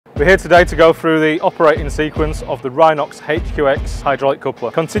We're here today to go through the operating sequence of the Rhinox HQX hydraulic coupler.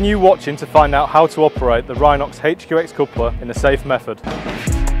 Continue watching to find out how to operate the Rhinox HQX coupler in a safe method.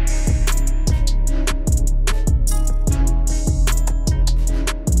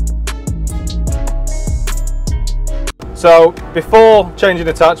 So before changing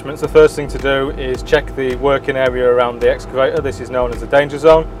attachments, the first thing to do is check the working area around the excavator. This is known as the danger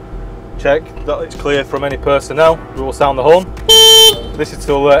zone. Check that it's clear from any personnel. We will sound the horn. This is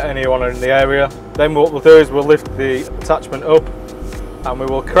to alert anyone in the area. Then what we'll do is we'll lift the attachment up and we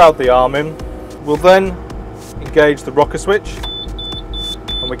will crowd the arm in. We'll then engage the rocker switch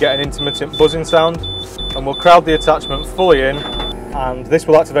and we get an intermittent buzzing sound, and we'll crowd the attachment fully in, and this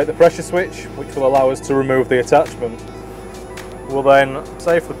will activate the pressure switch, which will allow us to remove the attachment. We'll then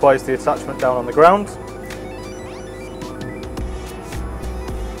safely place the attachment down on the ground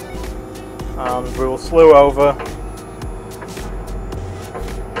and we will slew over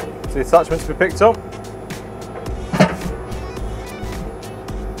to the attachment to be picked up.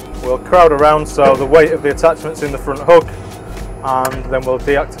 We'll crowd around so the weight of the attachment's in the front hook, and then we'll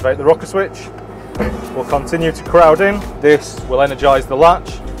deactivate the rocker switch. We'll continue to crowd in. This will energise the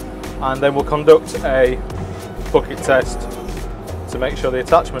latch, and then we'll conduct a bucket test to make sure the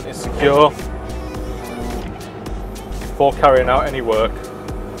attachment is secure before carrying out any work.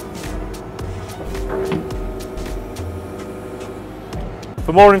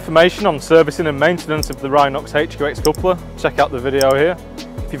 For more information on servicing and maintenance of the Rhinox HQX coupler, check out the video here.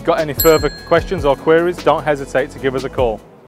 If you've got any further questions or queries, don't hesitate to give us a call.